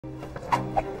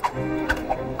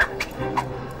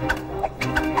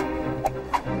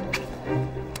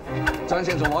张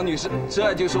先生、王女士，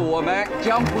这就是我们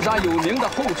江湖上有名的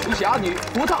后厨侠女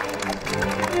葡萄。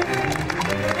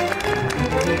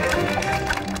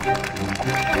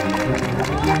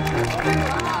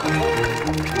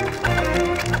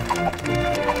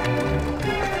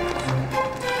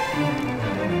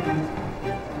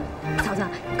嫂子，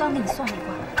刚给你算了一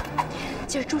卦，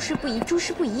今儿诸事不宜，诸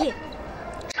事不宜。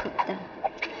扯淡，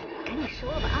赶紧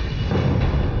说吧啊！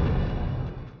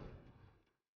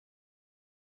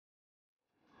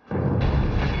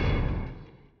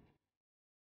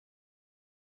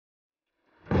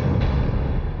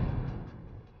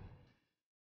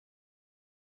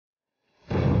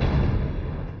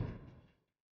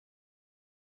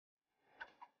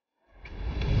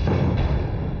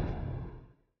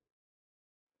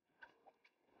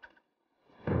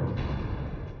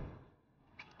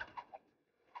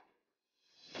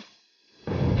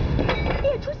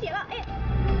 出血了，哎！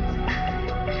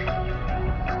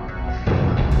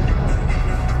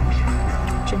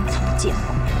真讨厌！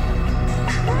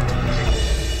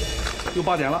又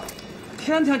8点了，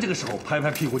天天这个时候拍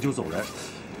拍屁股就走人。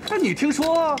哎，你听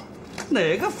说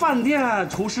哪个饭店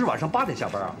厨师晚上8点下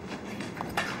班啊？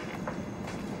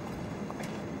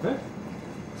哎，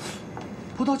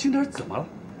葡萄今天怎么了？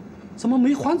怎么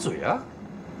没还嘴啊？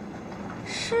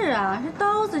是啊，这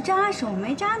刀子扎手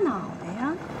没扎脑袋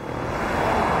呀。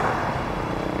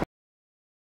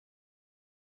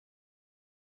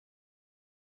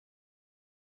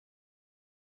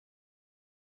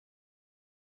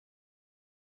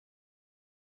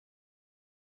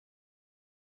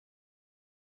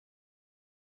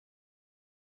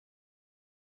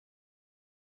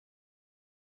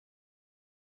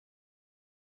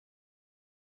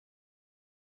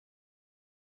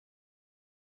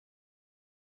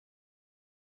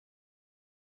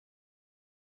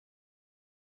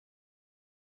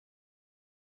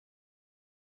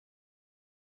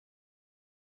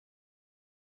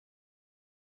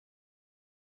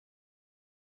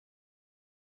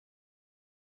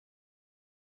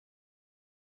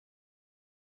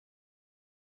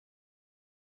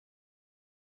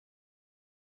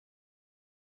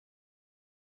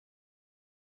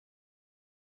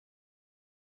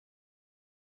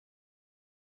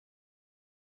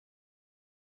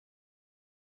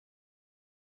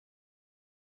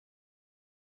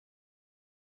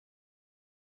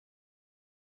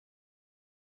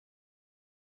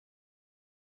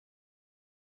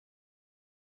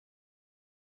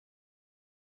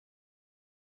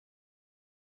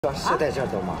 是在这儿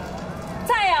的吗？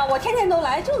在呀，我天天都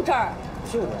来，就这儿。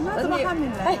是的。那怎么还没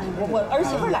来？哎，我儿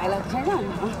媳妇来了，先让你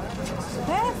啊。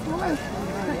哎，不问题。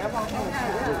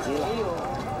不急了。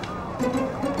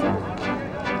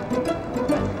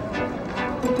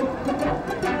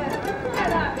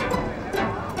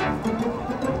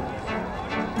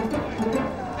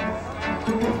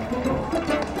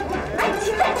哎，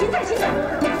停在，停在，停在。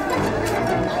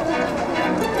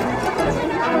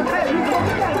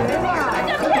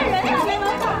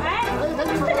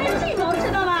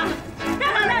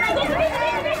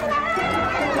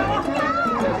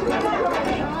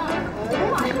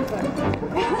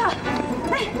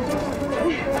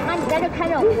 看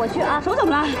着我去啊！手怎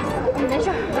么了？没事，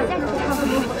我带你去看看。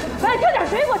来，挑点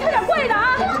水果，挑点贵的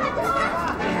啊！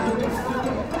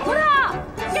葡萄，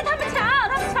跟他们抢，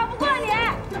他们抢不过你。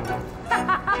哈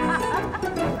哈哈哈哈！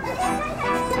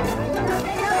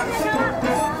变成了。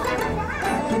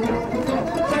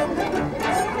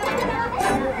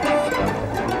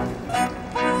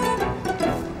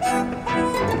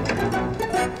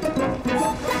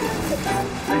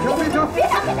别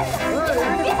抢！别抢！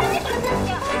别抢！别抢！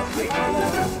别抢！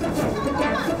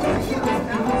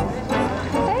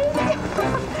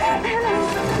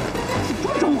 什么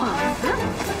中啊？啊？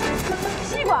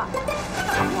西瓜！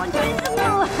我真饿。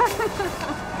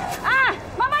啊，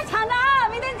妈妈抢的啊！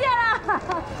明天见了。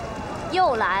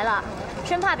又来了，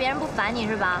生怕别人不烦你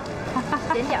是吧？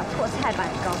捡点破菜把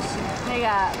你高兴。那个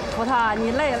葡萄，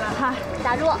你累了哈？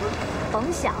打住，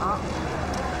甭想。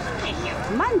哎呀，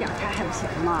慢点开还不行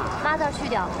吗？妈字去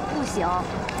掉，不行。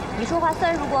你说话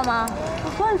算数过吗？我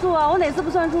算数啊，我哪次不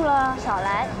算数了？少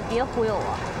来，你别忽悠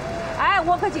我。哎，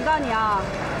我可警告你啊，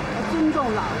尊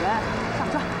重老人，上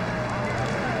车。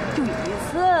就一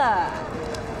次。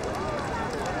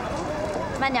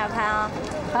慢点开啊！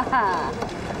哈哈。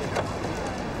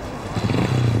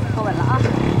坐稳了啊，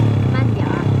慢点儿。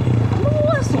啰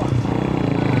嗦。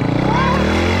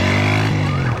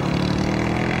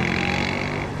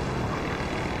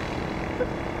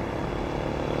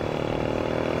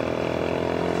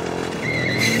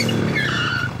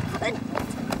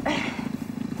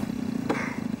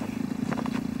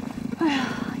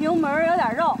门有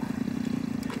点肉，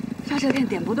刹车片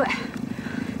点不对，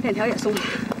链条也松了。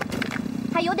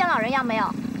还有点老人样没有？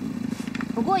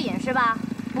不过瘾是吧？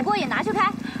不过瘾拿去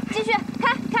开，继续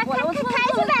开去呗！错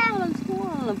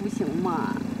了，不行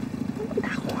嘛，那么大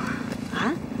活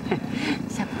啊！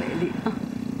下不为例啊，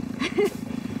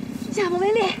下不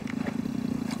为例。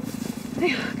哎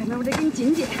呀，赶明儿我得给你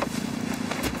紧紧。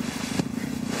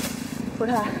葡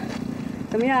萄，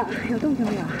怎么样？有动静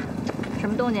没有？什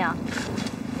么动静啊？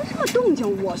什么动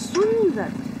静？我孙子。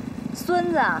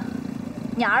孙子？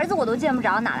你儿子我都见不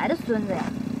着，哪来的孙子呀？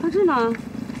他这呢？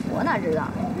我哪知道？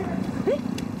哎，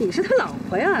你是他老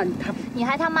婆呀？你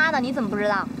还他妈的，你怎么不知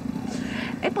道？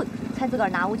哎不，才自个儿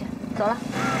拿过去。走了。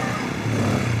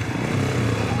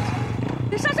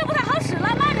这刹车不太好使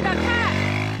了，慢着点开。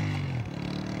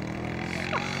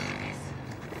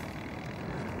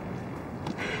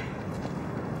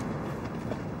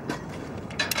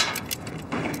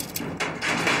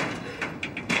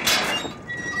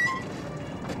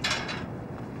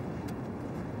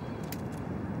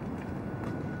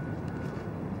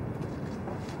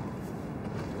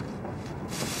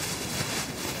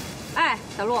哎，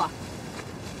小陆，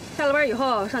下了班以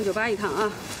后上酒吧一趟啊，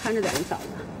看着点你嫂子。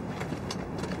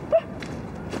不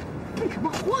是，废什么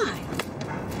话呀？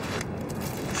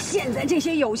现在这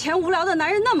些有钱无聊的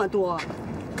男人那么多，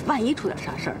万一出点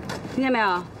啥事儿，听见没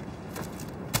有？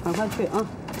赶快去啊！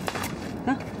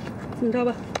啊，这么着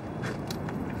吧。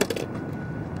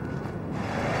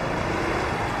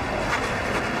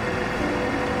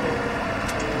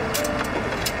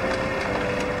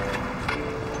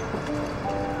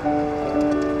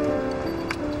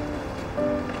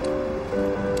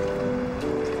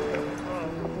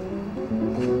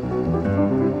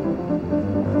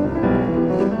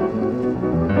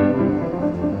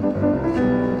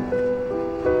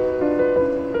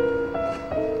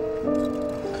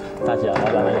大姐，老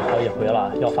板那条也回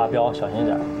了，要发飙，小心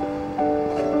点。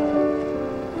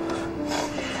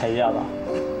开业了。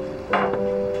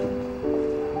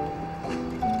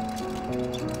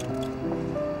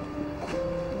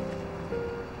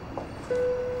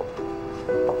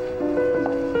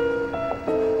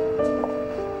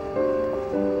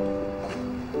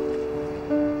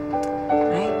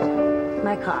哎，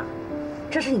迈克尔，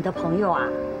这是你的朋友啊？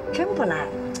真不赖。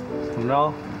怎么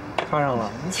着？看上了？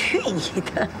去你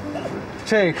的！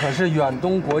这可是远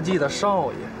东国际的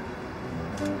少爷。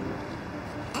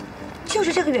就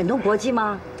是这个远东国际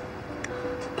吗？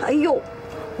哎呦，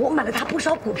我买了他不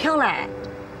少股票嘞。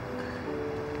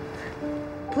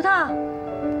葡萄，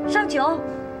上酒。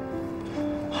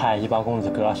嗨，一帮公子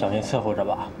哥，小心伺候着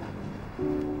吧。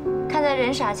看在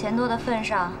人傻钱多的份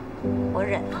上，我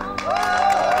忍了。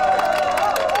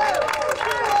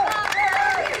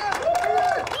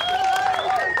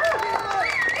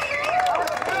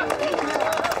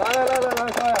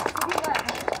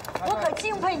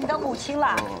你的母亲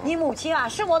了，你母亲啊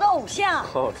是我的偶像。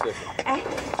哦，谢谢。哎，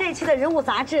这一期的人物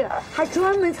杂志还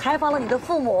专门采访了你的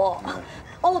父母。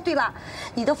哦，对了，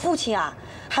你的父亲啊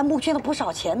还募捐了不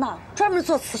少钱呢，专门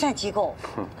做慈善机构。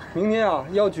明年啊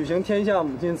要举行天下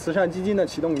母亲慈善基金的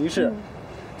启动仪式，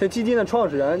这基金的创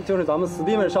始人就是咱们史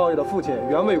蒂文少爷的父亲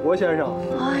袁卫国先生。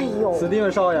哎呦，史蒂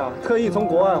文少爷特意从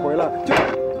国外回来就……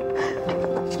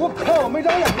我靠，没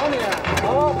长眼吗你？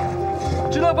啊，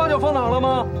知道把酒放哪了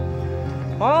吗？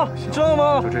啊，知道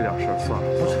吗？就这点事儿算了。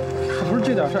不是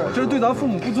这点事儿，这是对咱父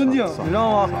母不尊敬，你知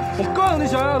道吗？我告诉你，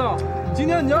小丫头，今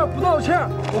天你要是不道歉，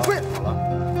我会……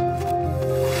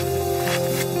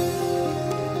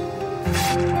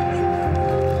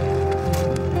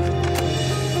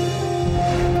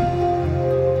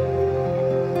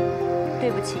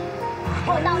对不起，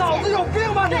我道歉。脑子有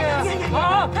病吧你？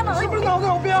啊，他脑子是不是脑子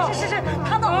有病？是，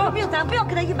他脑子有病，咱不要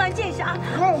跟他一般见识啊！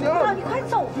你快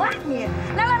走吧你！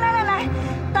来，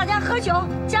大家喝酒，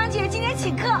江姐今天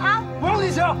请客啊！不用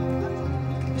你请，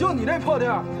就你这破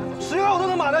店，10个我都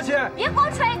能买得起。别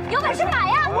光吹，有本事买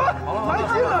呀！来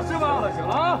劲了是吧？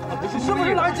啊，是不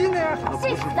是来劲呢？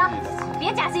去死的！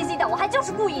别假惺惺的，我还就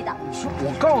是故意的。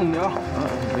我告诉你啊，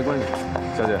没关系，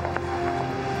小姐，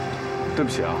对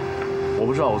不起啊，我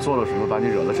不知道我做了什么把你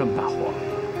惹了这么大祸，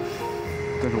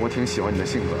但是我挺喜欢你的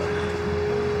性格的。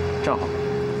这样好，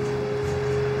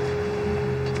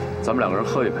咱们2个人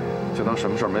喝一杯，就当什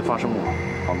么事儿没发生过，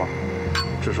好吗？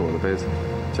这是我的杯子，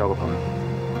交个朋友。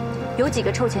有几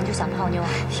个臭钱就想泡妞啊？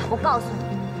我告诉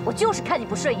你，我就是看你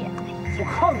不顺眼。我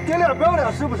靠，你点脸不要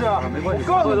脸是不是？没关系，我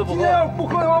告诉你，今天要是不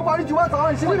喝的话，我把你酒吧砸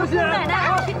了，你信不信？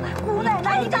姑奶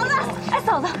奶，你等等！哎，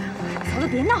嫂子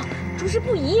别闹，诸事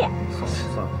不宜。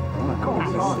算了，告诉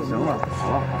你，行了，好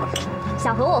了，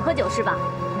想和我喝酒是吧？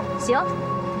行。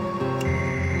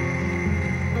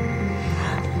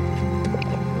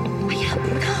呀，葡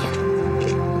萄。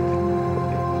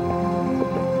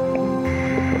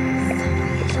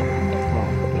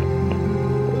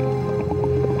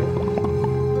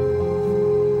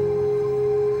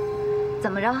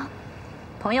 怎么着，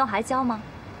朋友还交吗？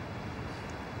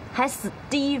还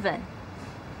Steven，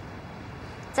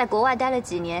 在国外待了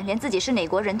几年，连自己是哪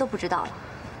国人都不知道了。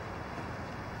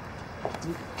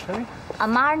阿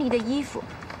玛尼的衣服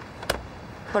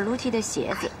 ，Baluti 的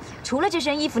鞋子，除了这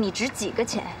身衣服，你值几个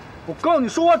钱？我告诉你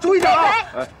说话注意点啊！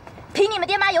哎，凭你们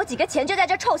爹妈有几个钱，就在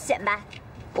这臭显摆。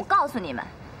我告诉你们，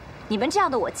你们这样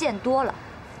的我见多了，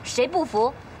谁不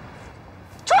服？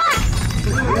出来！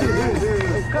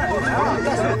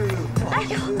 哎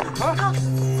呦，好，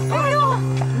哎呦，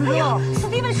哎呦，史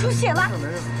蒂文出血了！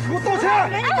给我道歉！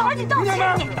哎，赶紧道歉！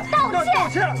你道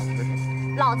歉！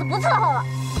老子不伺候了！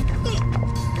你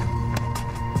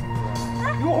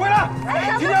给我回来！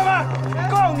听见没？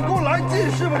告诉你给我来劲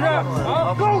是不是？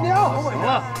啊！告诉你啊！行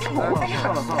了。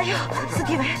哎呦，史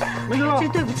蒂文，没事吧？真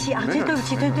对不起啊，真对不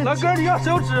起，真对不起。来，哥几个，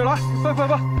谁有纸？来，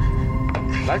快！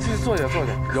来，去坐下。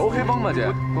有 OK 绷吗，姐？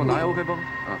给我拿一 OK 绷。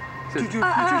啊，谢谢。去，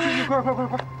快！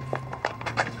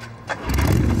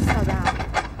嫂子，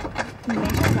你没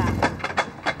事吧？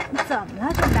你怎么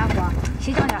了？这么大火，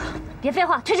谁找你了？别废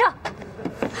话，推车！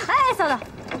哎，嫂子，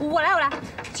我来。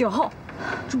酒后，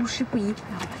诸事不宜，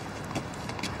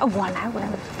我来。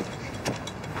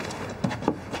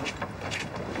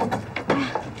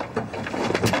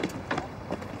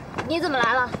你怎么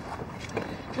来了？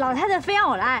老太太非让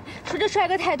我来，说这帅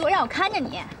哥太多，让我看着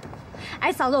你。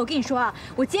哎，嫂子，我跟你说啊，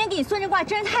我今天给你算这卦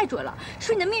真是太准了，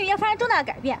说你的命运要发生重大的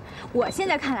改变。我现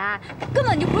在看来，根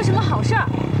本就不是什么好事儿。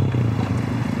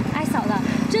哎，嫂子，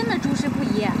真的诸事不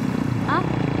宜，啊？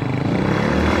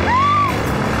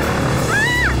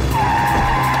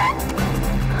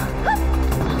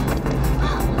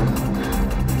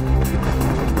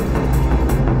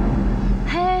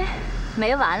嘿，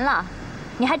没完了，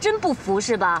你还真不服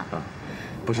是吧？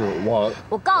不是我。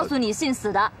我告诉你，姓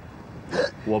死的。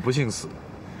 我不姓死。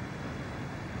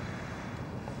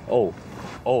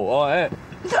哎！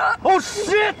哦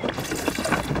shit！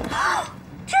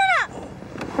 真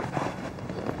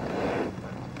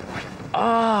的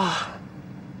啊！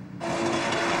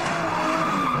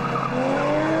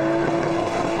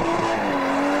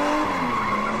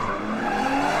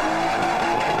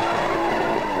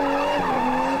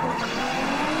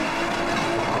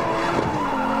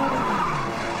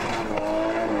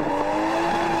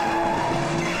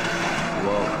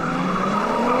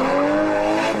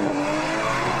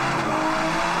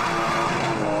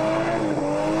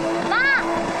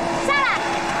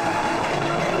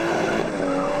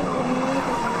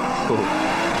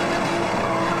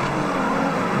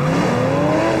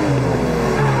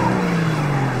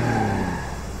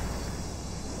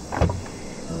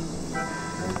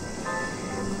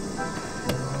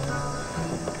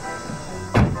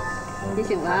你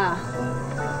醒了？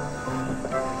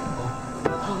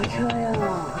好车呀，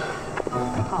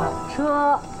好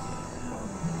车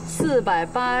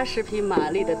，480匹马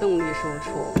力的动力输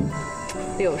出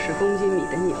，60公斤米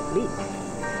的扭力，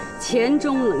前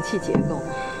中冷气结构，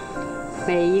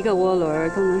每一个涡轮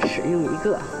都能使用一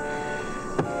个。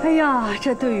哎呀，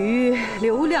这对于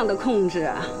流量的控制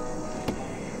啊，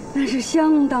那是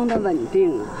相当的稳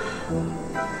定啊。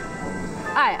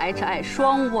IHI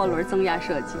双涡轮增压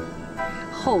设计。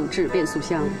 后置变速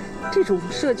箱，这种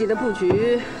设计的布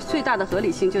局最大的合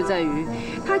理性就在于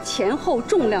它前后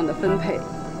重量的分配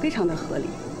非常的合理，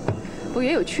不过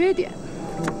也有缺点。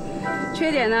缺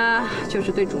点呢，就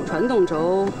是对主传动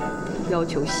轴要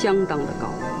求相当的高。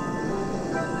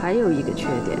还有一个缺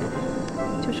点，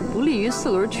就是不利于4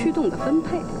轮驱动的分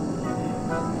配。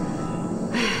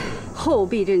后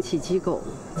避震器机构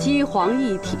机簧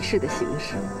一体式的形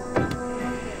式，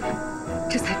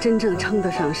这才真正称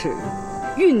得上是。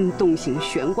 运动型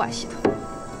悬挂系统。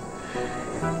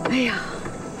哎呀，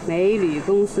美铝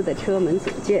公司的车门组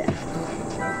件，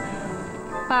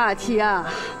霸气啊！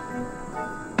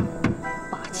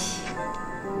霸气，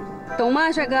懂吗，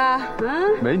帅哥？啊？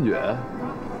美女？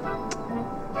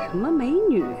什么美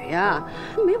女呀？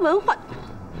没文化。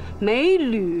美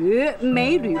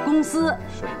铝公司。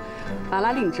法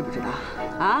拉利你知不知道？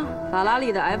啊？法拉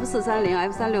利的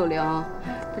F430、F360，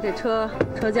这车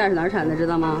架是哪儿产的？知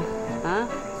道吗？ 啊，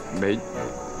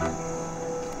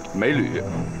美铝。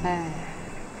哎，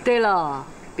对了，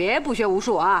别不学无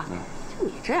术啊！就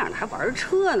你这样的还玩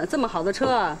车呢？这么好的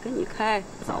车给你开，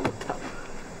糟蹋。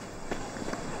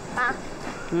妈。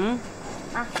嗯。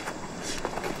妈。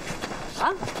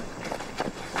啊？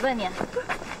我问你，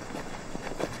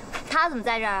他怎么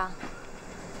在这儿啊？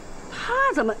他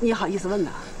怎么？你好意思问呢？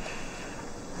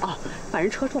哦，把人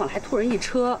车撞了，还吐人一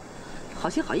车，好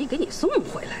心好意给你送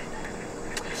回来的。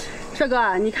帅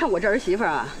哥，你看我这儿媳妇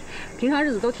啊，平常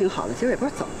日子都挺好的，今儿也不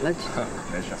知道怎么了。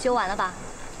没事。修完了吧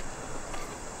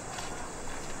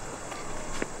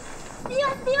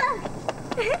？Steven，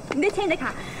你的钱，你的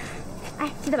卡。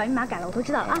哎，记得把密码改了，我都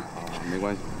知道了啊。没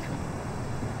关系。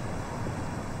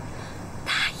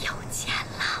他有钱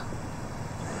了。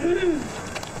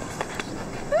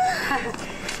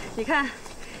你看，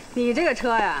你这个车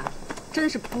呀，真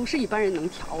是不是一般人能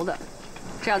调的。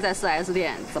这要在4S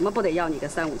店，怎么不得要你个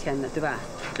3、5千的，对吧？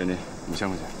给你5000块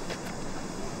钱。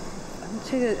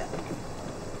这个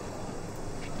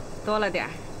多了点儿，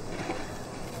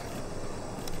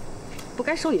不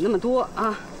该收你那么多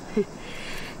啊。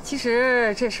其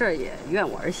实这事儿也怨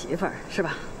我儿媳妇儿，是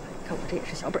吧？看我这也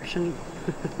是小本生意。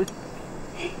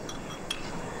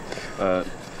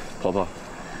婆婆，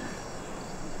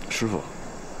师傅，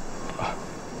啊，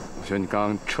我觉得你刚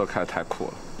刚车开得太酷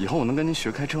了，以后我能跟您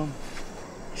学开车吗？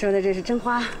说的这是真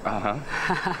话啊！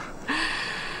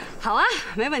好啊，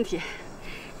没问题。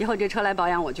以后这车来保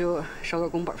养，我就收个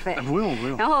工本费。不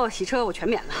用。然后洗车我全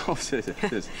免了。哦，谢谢。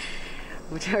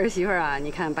我这儿媳妇啊，你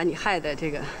看把你害的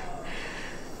这个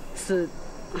死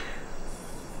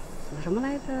什么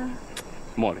来着？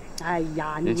茉莉。哎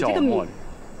呀，您叫我茉莉。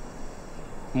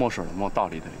墨水的墨，道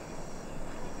理的理。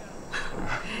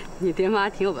你爹妈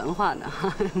挺有文化的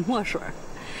哈，墨水。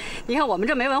你看我们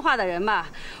这没文化的人吧，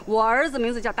我儿子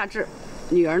名字叫大志，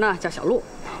女儿呢叫小璐，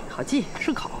好记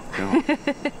顺口。挺好。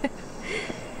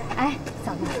哎，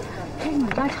嫂子，这是你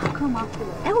们家常客吗？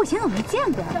哎，我以前怎么没见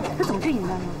过呀？他总去你们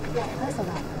那儿吗？哎，嫂子，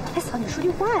哎，嫂，你说句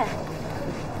话呀。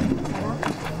咋了？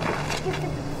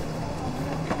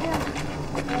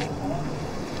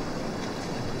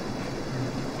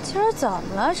今儿怎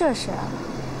么了？这是？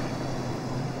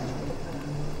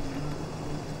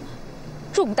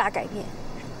重大改变，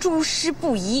诸事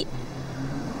不宜。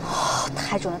哦，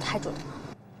太准了，太准了。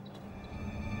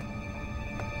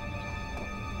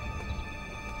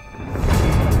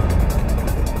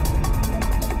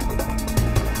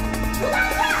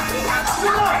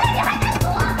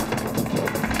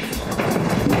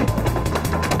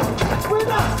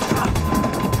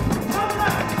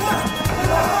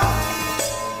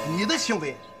你的行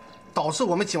为导致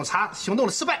我们警察行动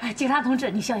的失败。哎，警察同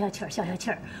志，你消消气儿，消消气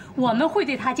儿，我们会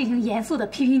对他进行严肃的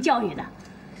批评教育的。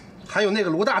还有那个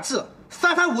卢大志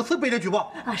，3番5次被人举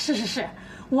报。啊，是，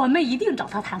我们一定找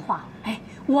他谈话。哎，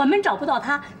我们找不到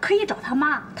他，可以找他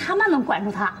妈，他妈能管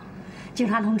住他。警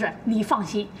察同志，你放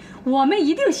心，我们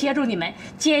一定协助你们，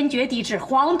坚决抵制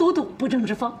黄赌毒不正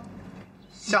之风。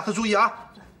下次注意啊！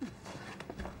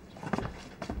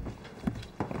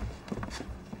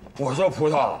我说葡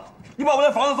萄，你把我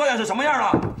的房子做成是什么样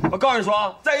了？我告诉你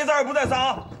说，再一次二不再三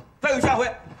啊！再有下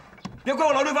回，别怪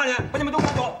我老六犯人，把你们都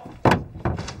赶走！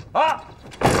啊！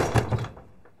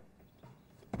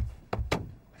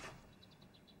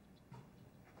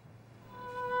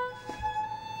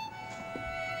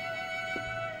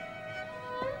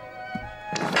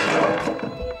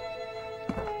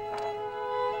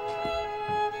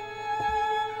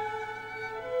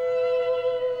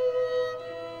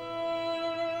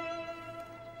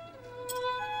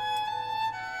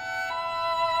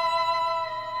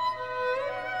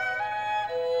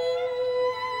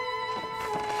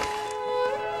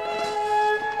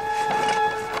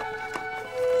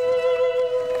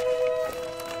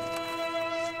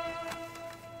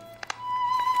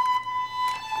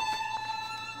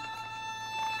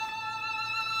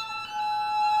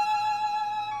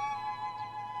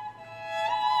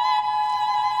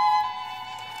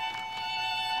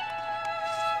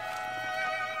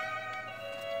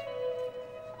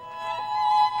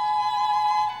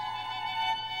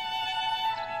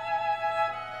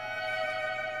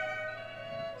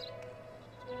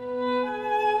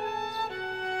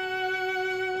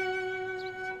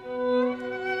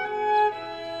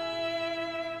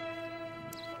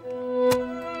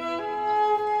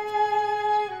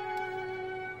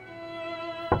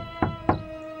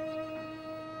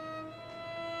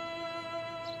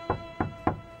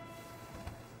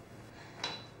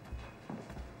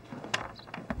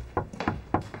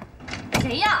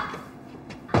谁呀？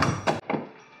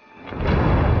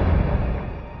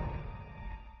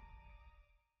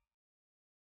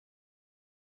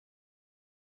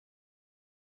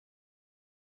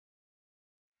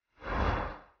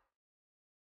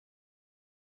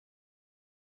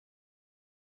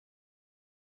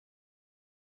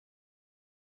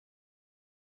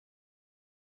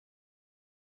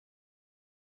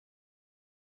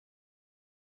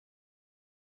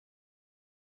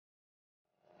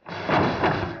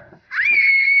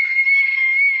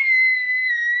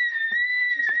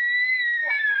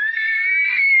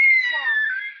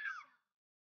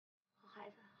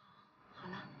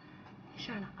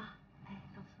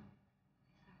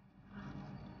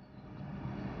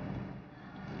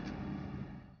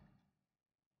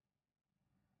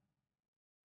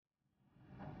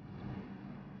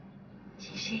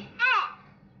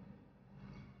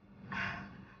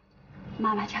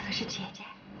妈妈叫的是姐姐。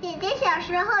姐姐小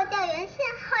时候叫袁信，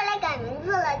后来改名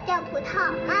字了，叫葡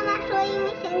萄。妈妈说因为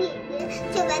想姐姐，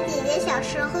就把姐姐小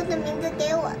时候的名字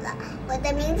给我了。我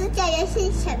的名字叫袁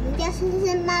信，小名叫森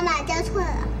森，妈妈叫错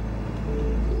了。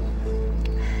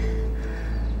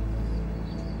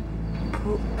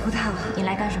葡萄，你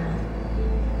来干什么？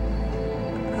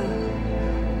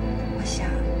我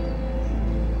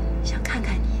想看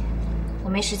看你。我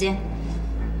没时间。